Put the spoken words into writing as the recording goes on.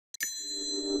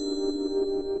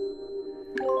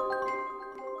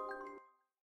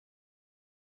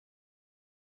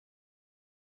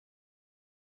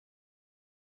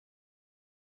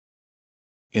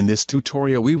In this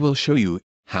tutorial we will show you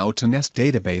how to nest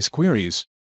database queries.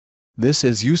 This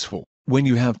is useful when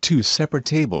you have two separate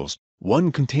tables,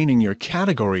 one containing your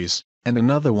categories, and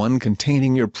another one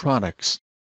containing your products.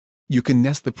 You can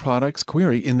nest the products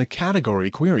query in the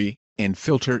category query, and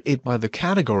filter it by the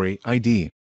category ID.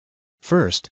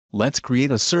 First, let's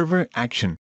create a server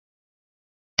action.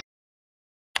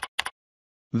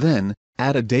 Then,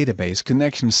 add a database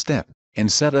connection step,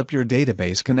 and set up your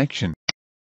database connection.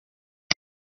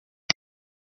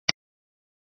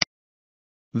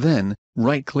 Then,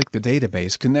 right-click the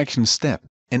database connection step,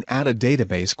 and add a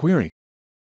database query.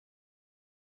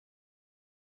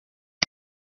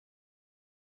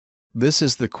 This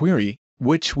is the query,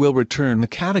 which will return the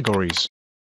categories.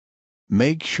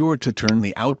 Make sure to turn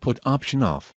the output option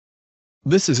off.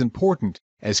 This is important,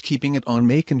 as keeping it on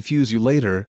may confuse you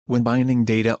later when binding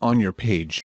data on your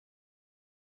page.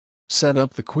 Set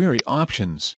up the query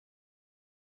options.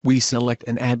 We select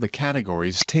and add the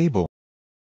categories table.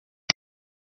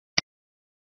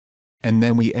 And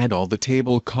then we add all the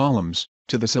table columns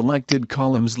to the selected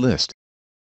columns list.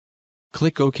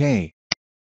 Click OK.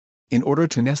 In order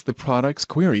to nest the products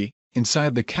query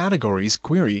inside the categories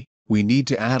query, we need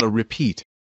to add a repeat.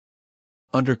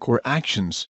 Under Core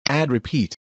Actions, add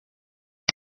repeat.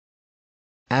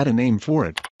 Add a name for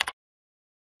it.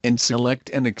 And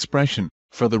select an expression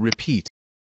for the repeat.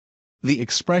 The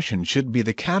expression should be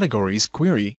the categories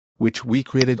query, which we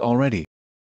created already.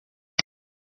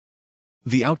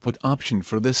 The output option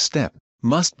for this step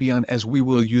must be on, as we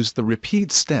will use the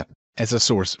repeat step as a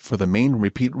source for the main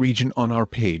repeat region on our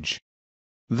page.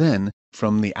 Then,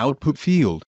 from the output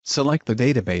field, select the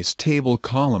database table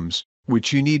columns,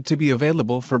 which you need to be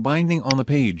available for binding on the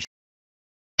page.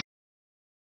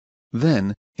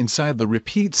 Then, inside the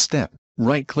repeat step,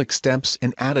 right-click steps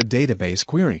and add a database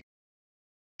query.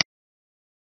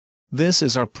 This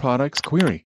is our products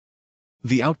query.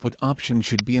 The output option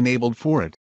should be enabled for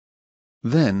it.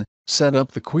 Then, set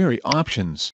up the query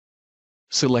options.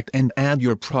 Select and add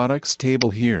your products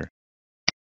table here.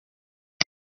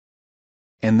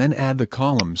 And then add the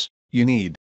columns you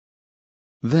need.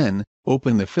 Then,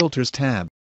 open the Filters tab.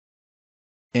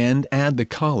 And add the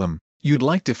column you'd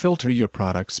like to filter your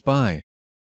products by.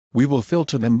 We will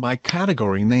filter them by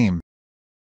category name.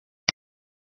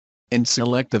 And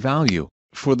select the value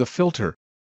for the filter.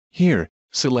 Here,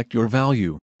 select your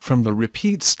value from the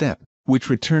repeat step, which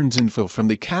returns info from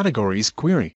the categories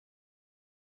query.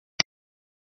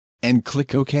 And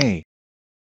click OK.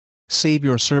 Save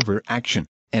your server action,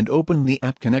 and open the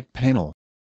App Connect panel.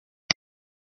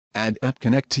 Add App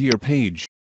Connect to your page.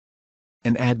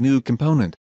 And add new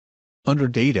component. Under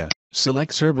Data,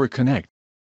 select Server Connect.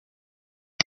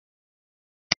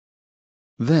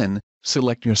 Then,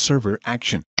 select your server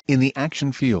action in the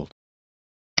Action field.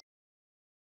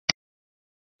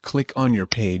 Click on your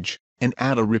page, and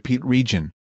add a repeat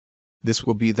region. This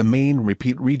will be the main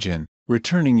repeat region,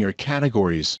 returning your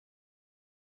categories.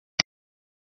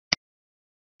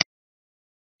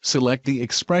 Select the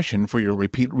expression for your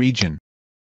repeat region.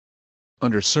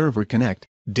 Under Server Connect,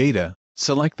 Data,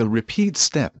 select the repeat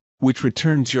step, which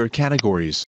returns your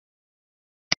categories.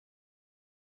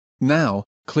 Now,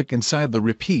 click inside the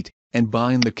repeat, and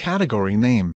bind the category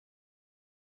name.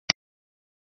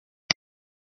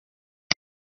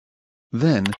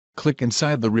 Then, click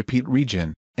inside the repeat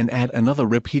region, and add another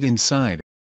repeat inside.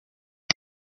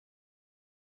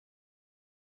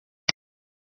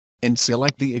 And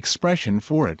select the expression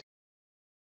for it.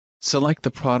 Select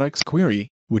the products query,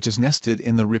 which is nested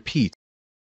in the repeat.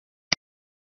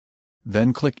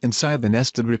 Then click inside the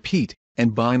nested repeat,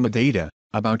 and bind the data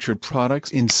about your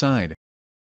products inside.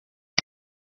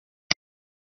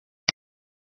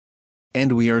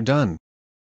 And we are done.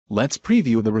 Let's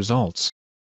preview the results.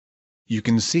 You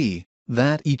can see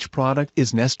that each product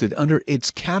is nested under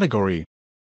its category.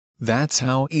 That's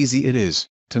how easy it is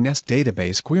to nest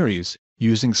database queries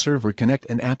using Server Connect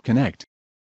and App Connect.